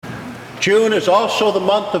June is also the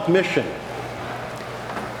month of mission.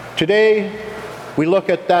 Today, we look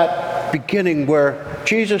at that beginning where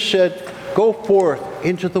Jesus said, "Go forth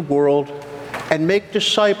into the world and make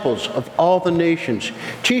disciples of all the nations,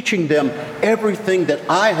 teaching them everything that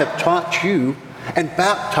I have taught you, and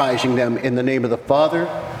baptizing them in the name of the Father,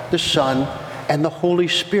 the Son, and the Holy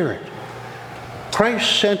Spirit."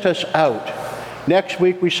 Christ sent us out. Next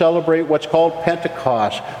week we celebrate what's called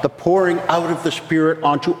Pentecost, the pouring out of the Spirit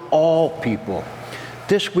onto all people.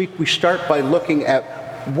 This week we start by looking at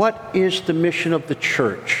what is the mission of the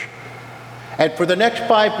church. And for the next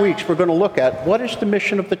 5 weeks we're going to look at what is the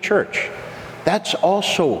mission of the church. That's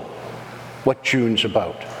also what June's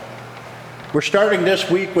about. We're starting this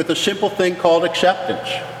week with a simple thing called acceptance.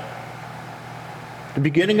 The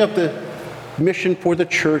beginning of the mission for the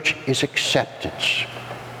church is acceptance.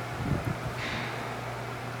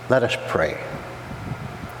 Let us pray.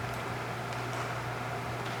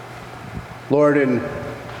 Lord, in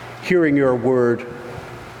hearing your word,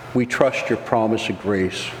 we trust your promise of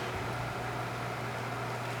grace.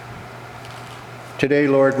 Today,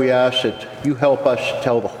 Lord, we ask that you help us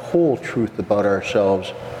tell the whole truth about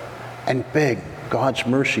ourselves and beg God's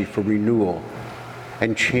mercy for renewal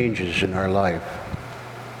and changes in our life.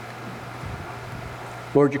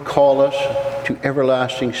 Lord, you call us to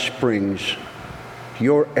everlasting springs, to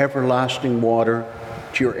your everlasting water,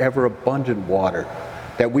 to your ever-abundant water,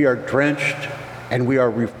 that we are drenched and we are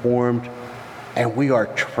reformed and we are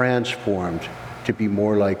transformed to be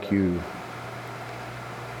more like you.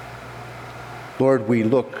 Lord, we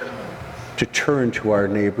look to turn to our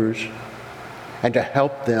neighbors and to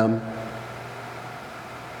help them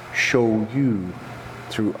show you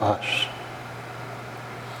through us.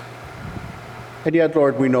 And yet,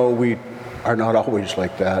 Lord, we know we are not always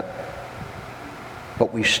like that.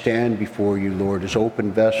 But we stand before you, Lord, as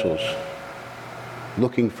open vessels,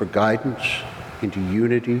 looking for guidance into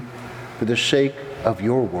unity for the sake of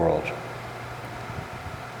your world.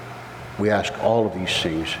 We ask all of these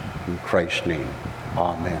things in Christ's name.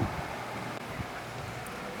 Amen.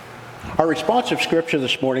 Our responsive scripture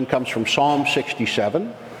this morning comes from Psalm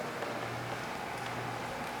 67.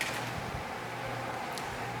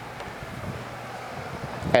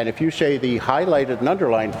 And if you say the highlighted and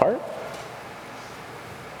underlined part,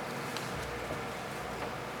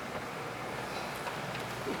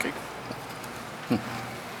 okay.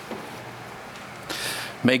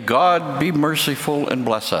 May God be merciful and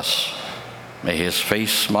bless us. May his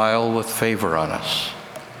face smile with favor on us.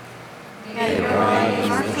 May God be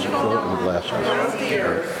merciful and bless us. The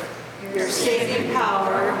earth, your saving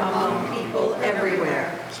power among people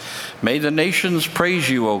everywhere. May the nations praise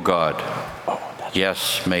you, O God.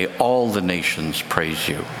 Yes, may all the nations praise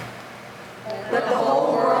you. Let the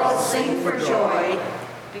whole world sing for joy,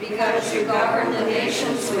 because you govern the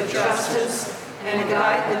nations with justice and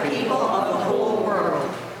guide the people of the whole world.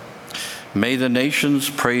 May the nations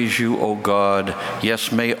praise you, O God.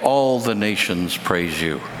 Yes, may all the nations praise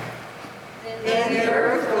you. Then the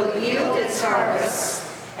earth will yield its harvest,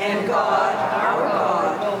 and God, our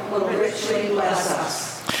God, will richly bless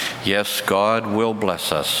us. Yes, God will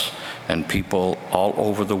bless us, and people all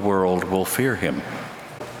over the world will fear him.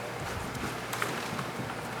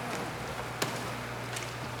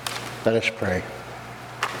 let us pray.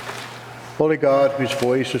 Holy God, whose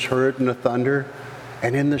voice is heard in the thunder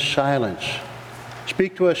and in the silence,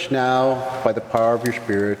 speak to us now by the power of your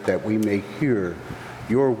Spirit that we may hear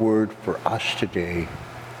your word for us today.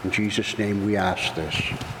 In Jesus' name we ask this.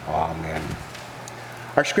 Amen.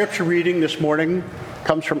 Our scripture reading this morning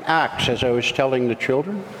comes from Acts, as I was telling the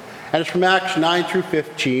children, and it's from Acts 9 through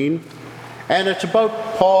 15, and it's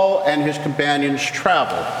about Paul and his companions'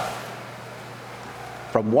 travel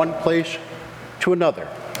from one place to another.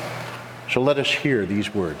 So let us hear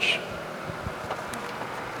these words.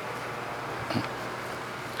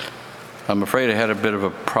 I'm afraid I had a bit of a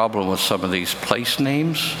problem with some of these place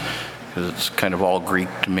names, because it's kind of all Greek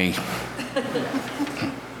to me.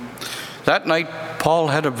 That night, Paul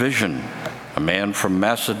had a vision. A man from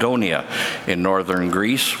Macedonia in northern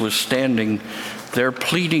Greece was standing there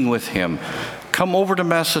pleading with him, "Come over to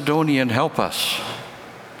Macedonia and help us."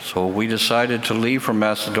 So we decided to leave from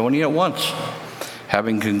Macedonia at once,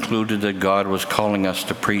 having concluded that God was calling us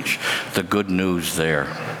to preach the good news there.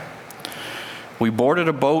 We boarded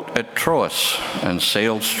a boat at Troas and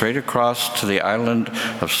sailed straight across to the island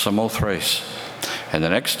of Samothrace, and the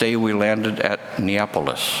next day we landed at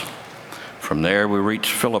Neapolis. From there we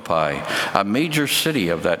reached Philippi, a major city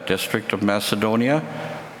of that district of Macedonia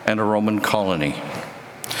and a Roman colony.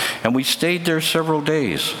 And we stayed there several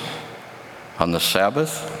days. On the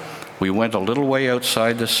Sabbath, we went a little way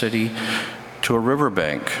outside the city to a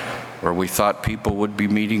riverbank where we thought people would be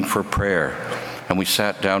meeting for prayer, and we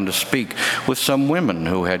sat down to speak with some women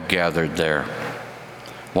who had gathered there.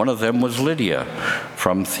 One of them was Lydia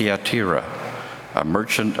from Thyatira, a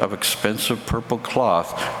merchant of expensive purple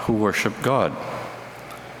cloth who worshiped God.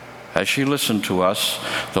 As she listened to us,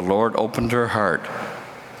 the Lord opened her heart,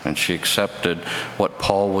 and she accepted what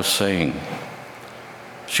Paul was saying.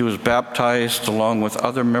 She was baptized along with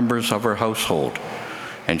other members of her household,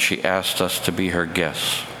 and she asked us to be her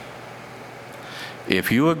guests.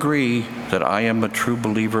 "If you agree that I am a true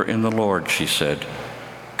believer in the Lord," she said,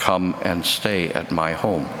 "come and stay at my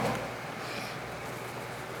home."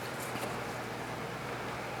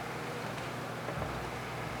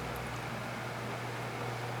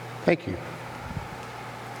 Thank you.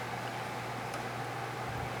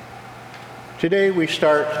 Today we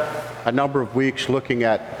start a number of weeks looking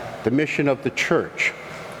at the mission of the church.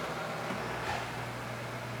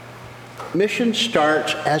 Mission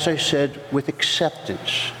starts, as I said, with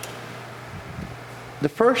acceptance. The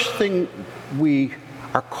first thing we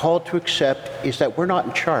are called to accept is that we're not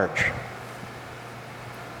in charge.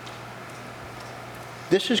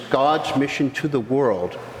 This is God's mission to the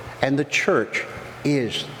world, and the church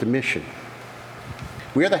is the mission.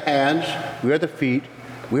 We are the hands, we are the feet,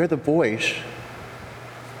 we are the voice.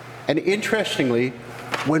 And interestingly,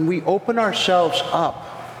 when we open ourselves up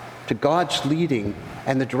to God's leading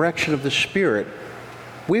and the direction of the Spirit,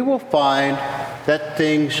 we will find that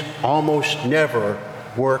things almost never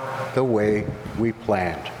work the way we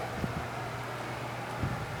planned.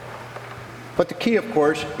 But the key, of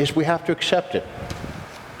course, is we have to accept it.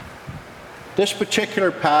 This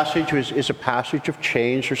particular passage is a passage of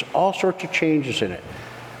change. There's all sorts of changes in it.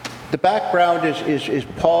 The background is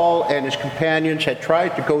Paul and his companions had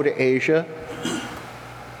tried to go to Asia,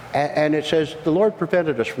 and it says the Lord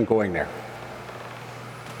prevented us from going there.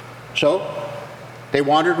 So they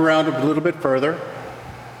wandered around a little bit further,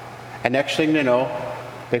 and next thing they know,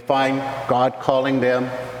 they find God calling them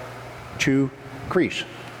to Greece,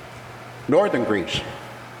 northern Greece,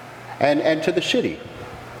 and to the city.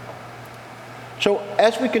 So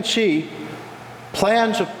as we can see,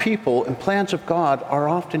 plans of people and plans of God are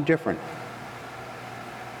often different.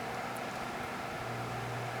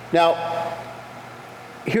 Now,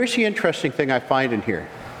 here's the interesting thing I find in here.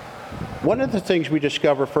 One of the things we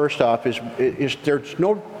discover first off is there's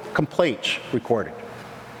no complaints recorded.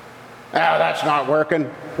 "Ah, that's not working.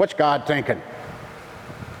 What's God thinking?"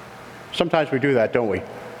 Sometimes we do that, don't we?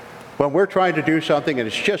 When we're trying to do something and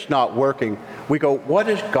it's just not working, we go, "What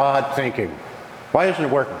is God thinking? Why isn't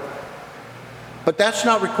it working?" But that's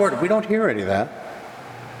not recorded. We don't hear any of that.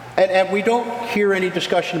 And we don't hear any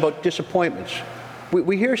discussion about disappointments.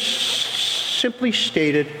 We hear simply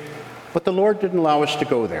stated, but the Lord didn't allow us to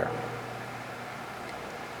go there.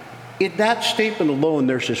 In that statement alone,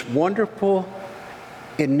 there's this wonderful,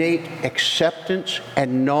 innate acceptance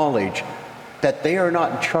and knowledge that they are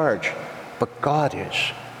not in charge, but God is.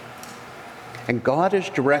 And God is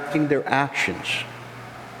directing their actions.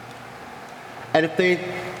 And if they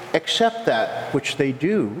accept that, which they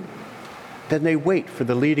do, then they wait for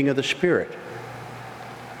the leading of the Spirit.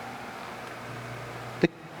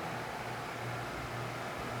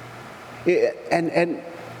 And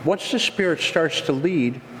once the Spirit starts to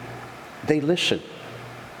lead, they listen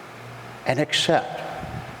and accept.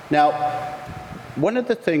 Now, one of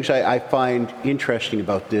the things I find interesting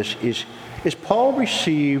about this is Paul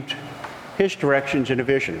received his directions in a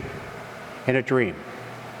vision, in a dream.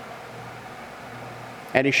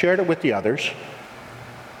 And he shared it with the others,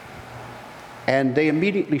 and they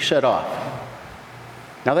immediately set off.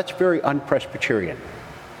 Now that's very un-Presbyterian.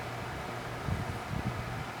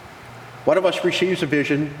 One of us receives a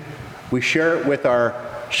vision, we share it with our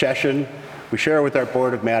session, we share it with our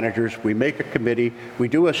board of managers, we make a committee, we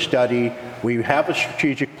do a study, we have a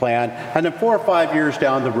strategic plan, and then 4 or 5 years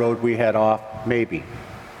down the road we head off, maybe.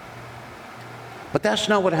 But that's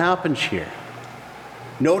not what happens here.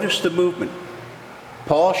 Notice the movement.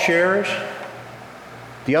 Paul shares,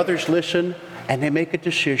 the others listen, and they make a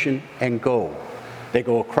decision and go. They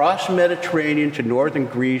go across the Mediterranean to northern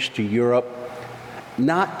Greece, to Europe,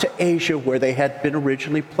 not to Asia where they had been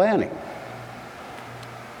originally planning.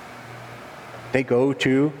 They go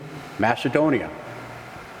to Macedonia.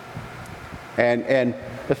 And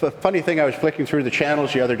the funny thing, I was flicking through the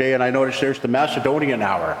channels the other day and I noticed there's the Macedonian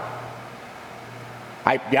hour.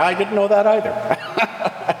 I didn't know that either.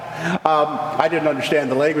 I didn't understand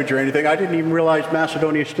the language or anything. I didn't even realize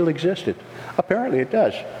Macedonia still existed. Apparently it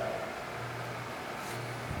does.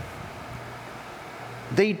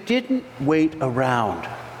 They didn't wait around.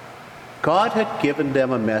 God had given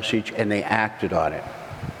them a message and they acted on it.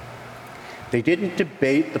 They didn't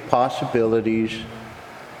debate the possibilities.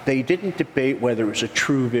 They didn't debate whether it was a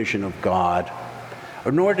true vision of God,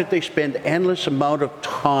 or nor did they spend endless amount of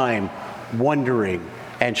time wondering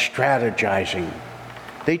and strategizing.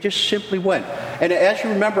 They just simply went. And as you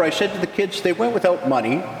remember, I said to the kids, they went without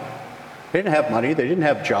money. They didn't have money. They didn't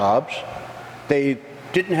have jobs. They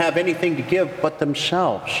didn't have anything to give but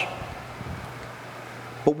themselves.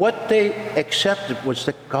 But what they accepted was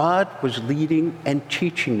that God was leading and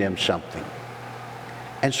teaching them something.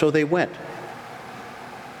 And so they went.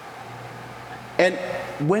 And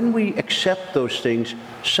when we accept those things,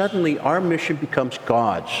 suddenly our mission becomes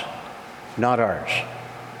God's, not ours.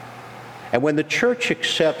 And when the church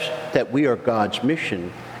accepts that we are God's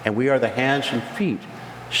mission and we are the hands and feet,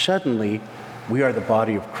 suddenly we are the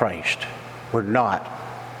body of Christ. We're not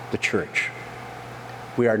the church.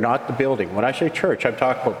 We are not the building. When I say church, I'm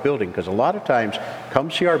talking about building, because a lot of times,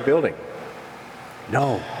 come see our building.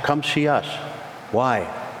 No, come see us.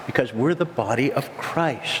 Why? Because we're the body of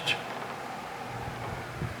Christ.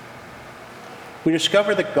 We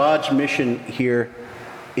discover that God's mission here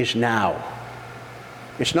is now.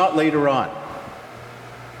 It's not later on.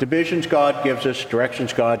 The visions God gives us,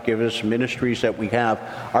 directions God gives us, ministries that we have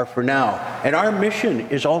are for now. And our mission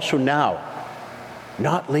is also now,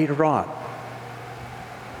 not later on.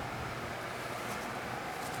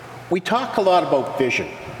 We talk a lot about vision.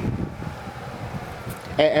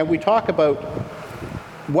 And we talk about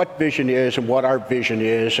what vision is and what our vision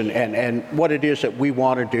is and what it is that we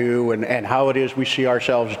want to do and how it is we see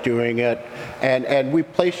ourselves doing it. And we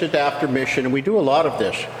place it after mission, and we do a lot of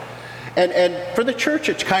this. And for the church,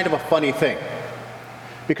 it's kind of a funny thing,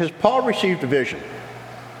 because Paul received a vision.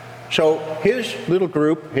 So his little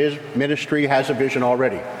group, his ministry has a vision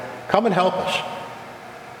already. Come and help us.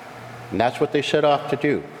 And that's what they set off to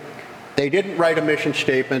do. They didn't write a mission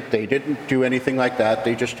statement. They didn't do anything like that.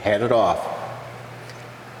 They just headed off.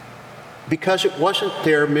 Because it wasn't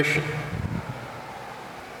their mission.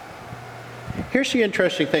 Here's the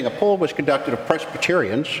interesting thing. A poll was conducted of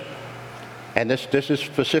Presbyterians, and this is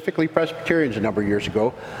specifically Presbyterians a number of years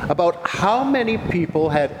ago, about how many people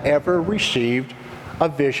had ever received a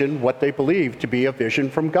vision, what they believed to be a vision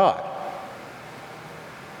from God.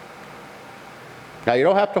 Now, you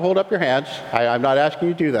don't have to hold up your hands. I'm not asking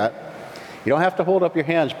you to do that. You don't have to hold up your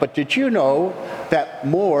hands, but did you know that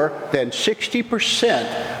more than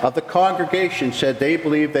 60% of the congregation said they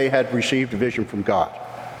believed they had received a vision from God?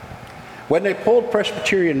 When they polled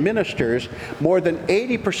Presbyterian ministers, more than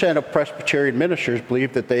 80% of Presbyterian ministers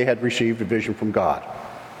believed that they had received a vision from God.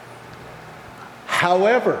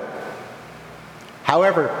 However,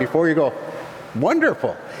 before you go,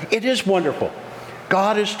 wonderful. It is wonderful.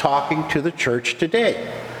 God is talking to the church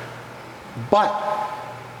today. But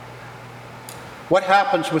what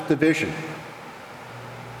happens with the vision?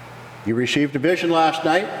 You received a vision last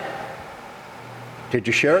night. Did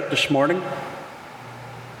you share it this morning?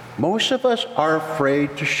 Most of us are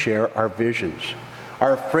afraid to share our visions,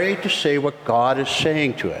 are afraid to say what God is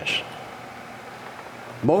saying to us.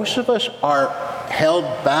 Most of us are held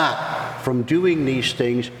back from doing these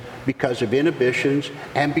things because of inhibitions,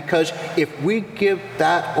 and because if we give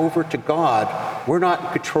that over to God, we're not in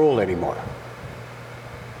control anymore.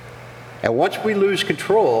 And once we lose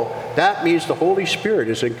control, that means the Holy Spirit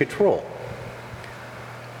is in control.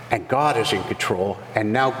 And God is in control,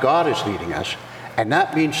 and now God is leading us. And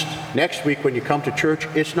that means next week when you come to church,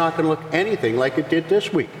 it's not going to look anything like it did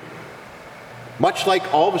this week. Much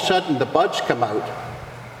like all of a sudden the buds come out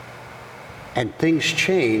and things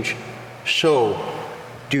change, so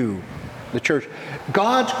do the church.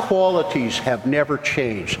 God's qualities have never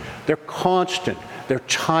changed. They're constant. They're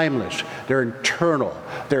timeless. They're eternal.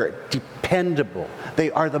 They're dependable.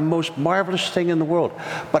 They are the most marvelous thing in the world.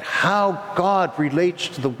 But how God relates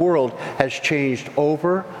to the world has changed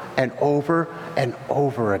over and over and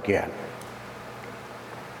over again.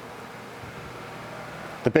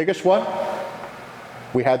 The biggest one,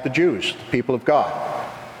 we had the Jews, the people of God.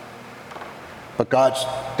 But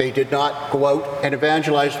they did not go out and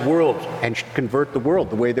evangelize the world and convert the world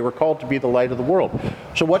the way they were called to be the light of the world.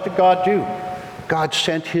 So what did God do? God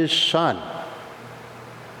sent his Son.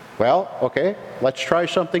 Well, okay, let's try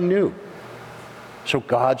something new. So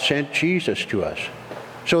God sent Jesus to us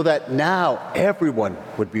so that now everyone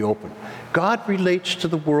would be open. God relates to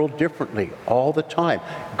the world differently all the time.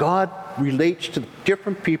 God relates to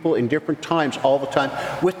different people in different times all the time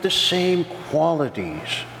with the same qualities.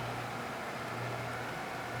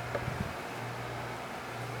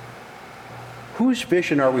 Whose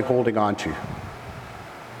vision are we holding on to?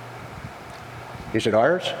 Is it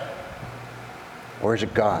ours? Or is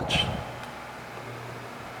it God's?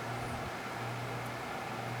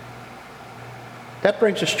 That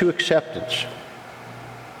brings us to acceptance.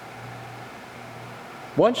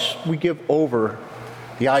 Once we give over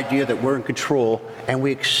the idea that we're in control and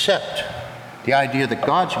we accept the idea that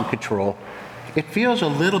God's in control, it feels a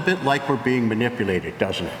little bit like we're being manipulated,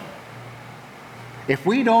 doesn't it? If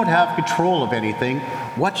we don't have control of anything,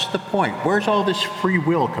 what's the point? Where's all this free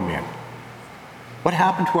will come in? What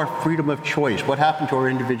happened to our freedom of choice? What happened to our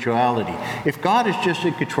individuality? If God is just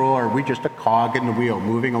in control, are we just a cog in the wheel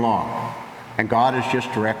moving along and God is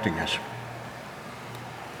just directing us?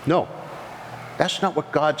 No, that's not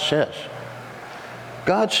what God says.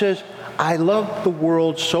 God says, I love the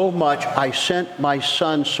world so much, I sent my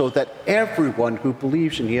Son so that everyone who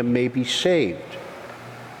believes in him may be saved.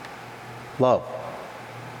 Love.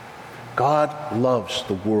 God loves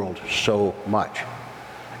the world so much.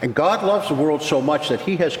 And God loves the world so much that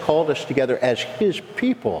he has called us together as his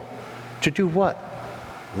people to do what?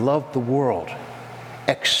 Love the world.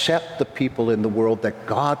 Accept the people in the world that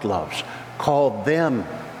God loves. Call them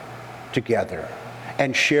together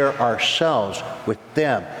and share ourselves with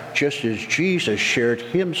them, just as Jesus shared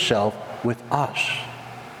himself with us.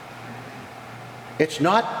 It's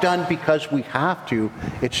not done because we have to,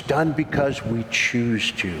 it's done because we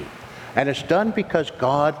choose to. And it's done because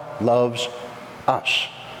God loves us.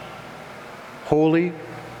 Wholly,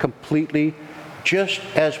 completely, just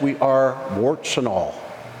as we are, warts and all.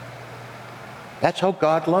 That's how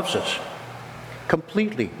God loves us.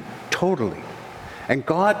 Completely, totally. And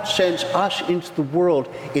God sends us into the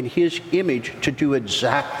world in his image to do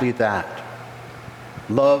exactly that.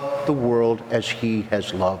 Love the world as he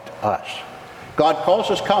has loved us. God calls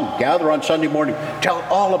us, come, gather on Sunday morning, tell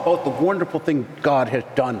all about the wonderful thing God has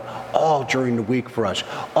done all during the week for us,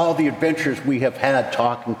 all the adventures we have had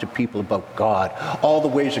talking to people about God, all the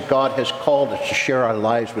ways that God has called us to share our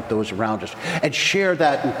lives with those around us, and share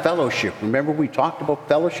that in fellowship. Remember we talked about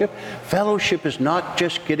fellowship? Fellowship is not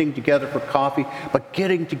just getting together for coffee, but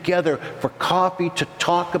getting together for coffee to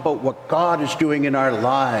talk about what God is doing in our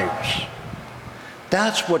lives.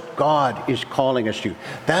 That's what God is calling us to.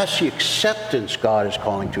 That's the acceptance God is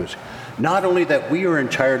calling to us. Not only that we are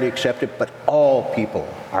entirely accepted, but all people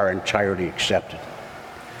are entirely accepted.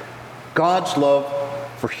 God's love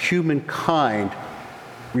for humankind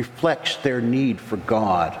reflects their need for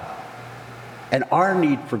God. And our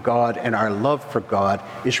need for God and our love for God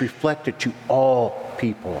is reflected to all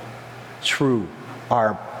people through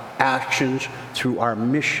our actions, through our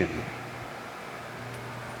mission.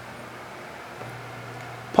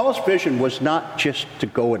 Paul's vision was not just to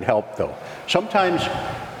go and help, though. Sometimes,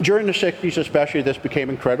 during the 60s especially, this became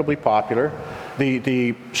incredibly popular,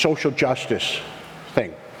 the social justice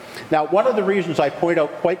thing. Now, one of the reasons I point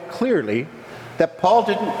out quite clearly that Paul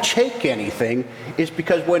didn't take anything is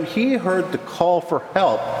because when he heard the call for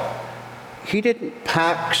help, he didn't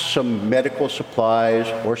pack some medical supplies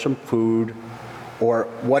or some food or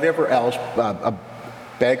whatever else, a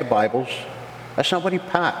bag of Bibles. That's not what he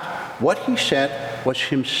packed. What he sent was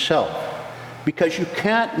himself, because you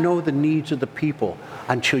can't know the needs of the people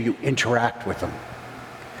until you interact with them.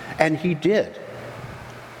 And he did.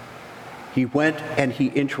 He went and he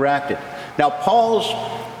interacted. Now, Paul's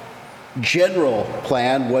general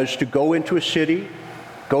plan was to go into a city,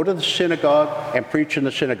 go to the synagogue, and preach in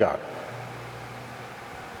the synagogue.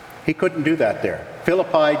 He couldn't do that there.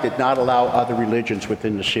 Philippi did not allow other religions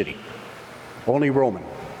within the city. Only Roman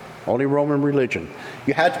religion.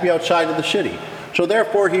 You had to be outside of the city. So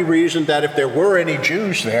therefore he reasoned that if there were any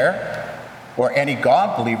Jews there, or any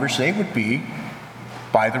God believers, they would be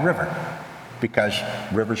by the river, because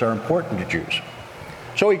rivers are important to Jews.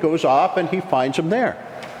 So he goes off and he finds them there.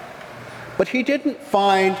 But he didn't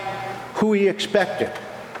find who he expected.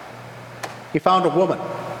 He found a woman,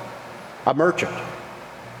 a merchant.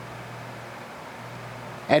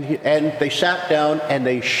 And they sat down and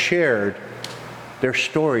they shared their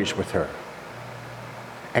stories with her.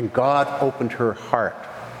 And God opened her heart.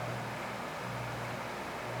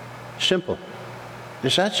 Simple.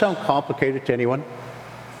 Does that sound complicated to anyone?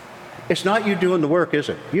 It's not you doing the work, is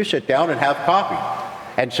it? You sit down and have coffee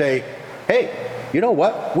and say, hey, you know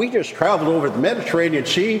what? We just traveled over the Mediterranean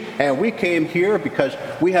Sea and we came here because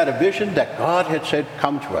we had a vision that God had said,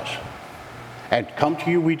 come to us. And come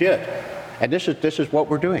to you we did. And this is what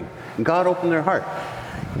we're doing. And God opened their heart.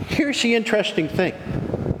 Here's the interesting thing.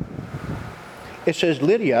 It says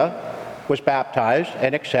Lydia was baptized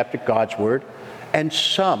and accepted God's word, and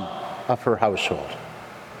some of her household.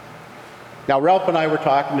 Now, Ralph and I were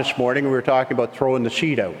talking this morning, and we were talking about throwing the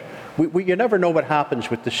seed out. You never know what happens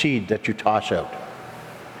with the seed that you toss out.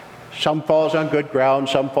 Some falls on good ground,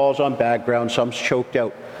 some falls on bad ground, some's choked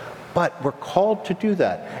out. But we're called to do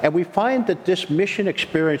that. And we find that this mission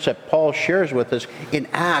experience that Paul shares with us in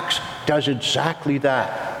Acts does exactly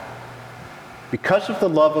that. Because of the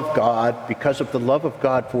love of God, because of the love of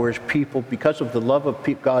God for his people, because of the love of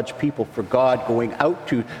God's people for God going out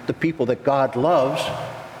to the people that God loves,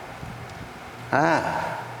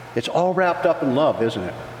 it's all wrapped up in love, isn't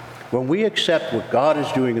it? When we accept what God is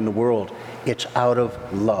doing in the world, it's out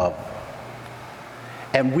of love.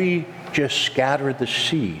 And we just scatter the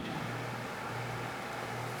seed.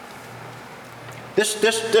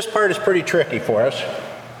 This part is pretty tricky for us.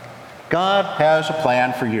 God has a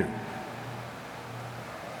plan for you,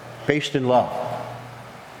 based in love.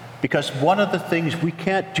 Because one of the things, we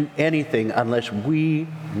can't do anything unless we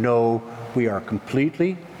know we are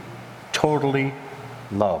completely, totally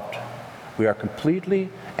loved. We are completely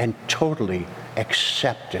and totally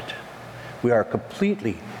accepted. We are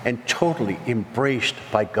completely and totally embraced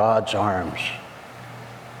by God's arms.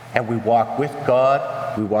 And we walk with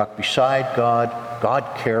God, we walk beside God, God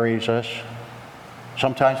carries us.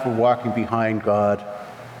 Sometimes we're walking behind God,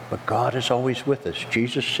 but God is always with us.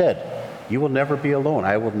 Jesus said, "You will never be alone.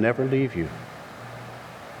 I will never leave you."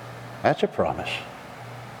 That's a promise.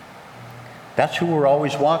 That's who we're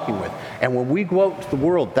always walking with. And when we go out into the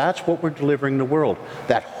world, that's what we're delivering the world.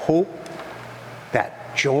 That hope,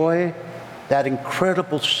 that joy, that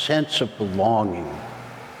incredible sense of belonging.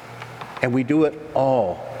 And we do it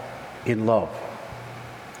all in love.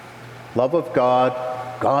 Love of God,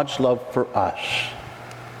 God's love for us.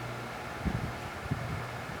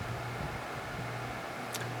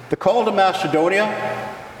 The call to Macedonia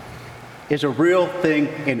is a real thing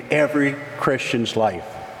in every Christian's life.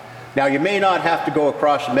 Now, you may not have to go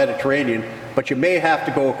across the Mediterranean, but you may have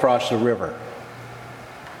to go across the river.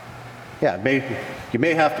 Yeah, you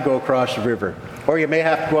may have to go across the river, or you may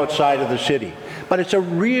have to go outside of the city. But it's a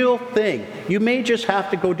real thing. You may just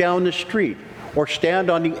have to go down the street or stand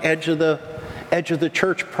on the edge of the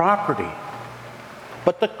church property.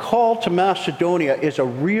 But the call to Macedonia is a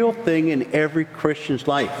real thing in every Christian's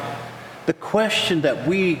life. The question that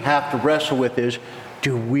we have to wrestle with is,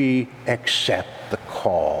 do we accept the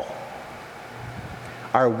call?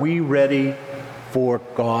 Are we ready for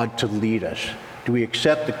God to lead us? Do we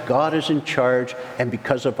accept that God is in charge, and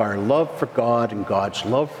because of our love for God and God's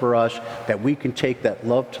love for us, that we can take that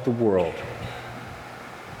love to the world?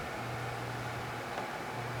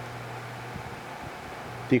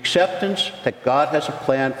 The acceptance that God has a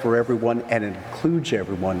plan for everyone, and it includes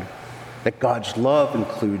everyone, that God's love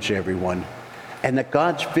includes everyone, and that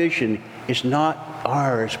God's vision is not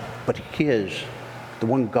ours, but his, the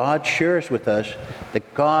one God shares with us,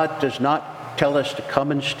 that God does not tell us to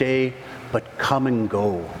come and stay, but come and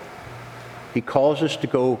go. He calls us to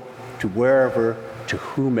go to wherever, to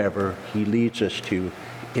whomever he leads us to,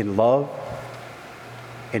 in love,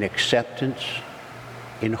 in acceptance,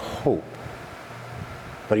 in hope.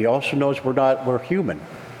 But he also knows we're human,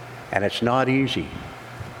 and it's not easy.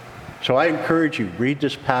 So I encourage you, read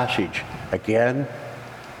this passage again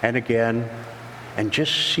and again, and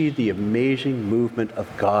just see the amazing movement of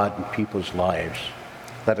God in people's lives.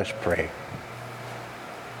 Let us pray.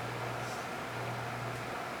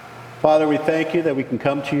 Father, we thank you that we can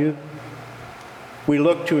come to you. We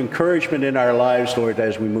look to encouragement in our lives, Lord,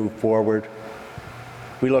 as we move forward.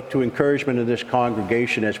 We look to encouragement in this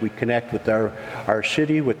congregation as we connect with our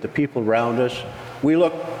city, with the people around us. We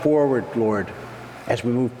look forward, Lord, as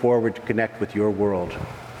we move forward to connect with your world.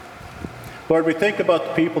 Lord, we think about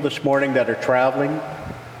the people this morning that are traveling,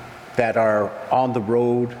 that are on the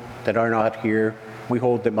road, that are not here. We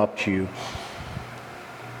hold them up to you.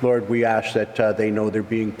 Lord, we ask that they know they're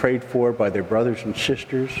being prayed for by their brothers and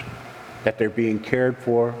sisters, that they're being cared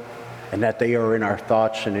for, and that they are in our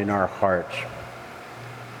thoughts and in our hearts.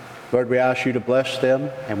 Lord, we ask you to bless them,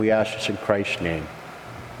 and we ask this in Christ's name.